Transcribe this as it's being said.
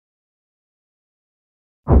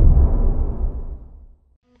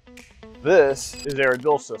This is Arid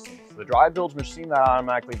Bilge Systems, the dry bilge machine that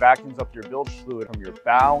automatically vacuums up your bilge fluid from your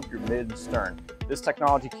bow, your mid, and stern. This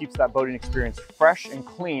technology keeps that boating experience fresh and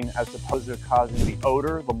clean as opposed to causing the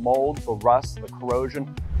odor, the mold, the rust, the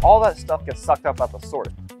corrosion. All that stuff gets sucked up at the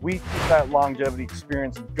source. We keep that longevity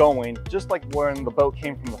experience going, just like when the boat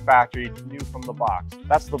came from the factory, new from the box.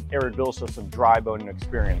 That's the Arid Bilge System dry boating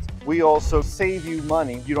experience. We also save you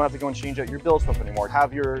money. You don't have to go and change out your bilge pump anymore.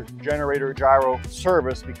 Have your generator gyro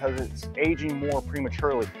service because it's aging more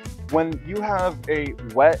prematurely. When you have a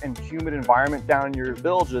wet and humid environment down in your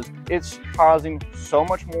bilges, it's causing so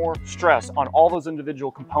much more stress on all those individual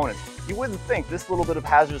components. You wouldn't think this little bit of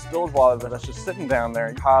hazardous bilge water that's just sitting down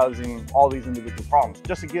there causing all these individual problems.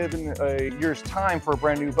 Just to give in a year's time for a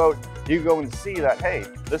brand new boat, you go and see that, hey,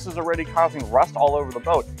 this is already causing rust all over the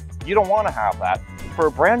boat. You don't want to have that. For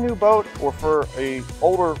a brand new boat or for an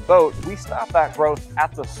older boat, we stop that growth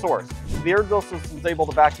at the source. The Arid Bilge System is able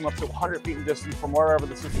to vacuum up to 100 feet in distance from wherever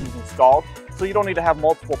the system is installed, so you don't need to have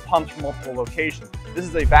multiple pumps from multiple locations. This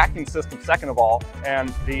is a vacuum system, second of all,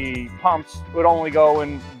 and the pumps would only go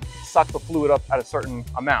and suck the fluid up at a certain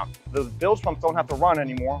amount. The bilge pumps don't have to run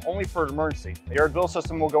anymore, only for an emergency. The Arid Bilge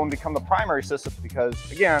System will go and become the primary system because,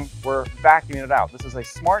 again, we're vacuuming it out. This is a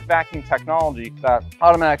smart vacuum technology that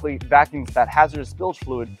automatically vacuums that hazardous bilge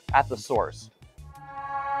fluid at the source.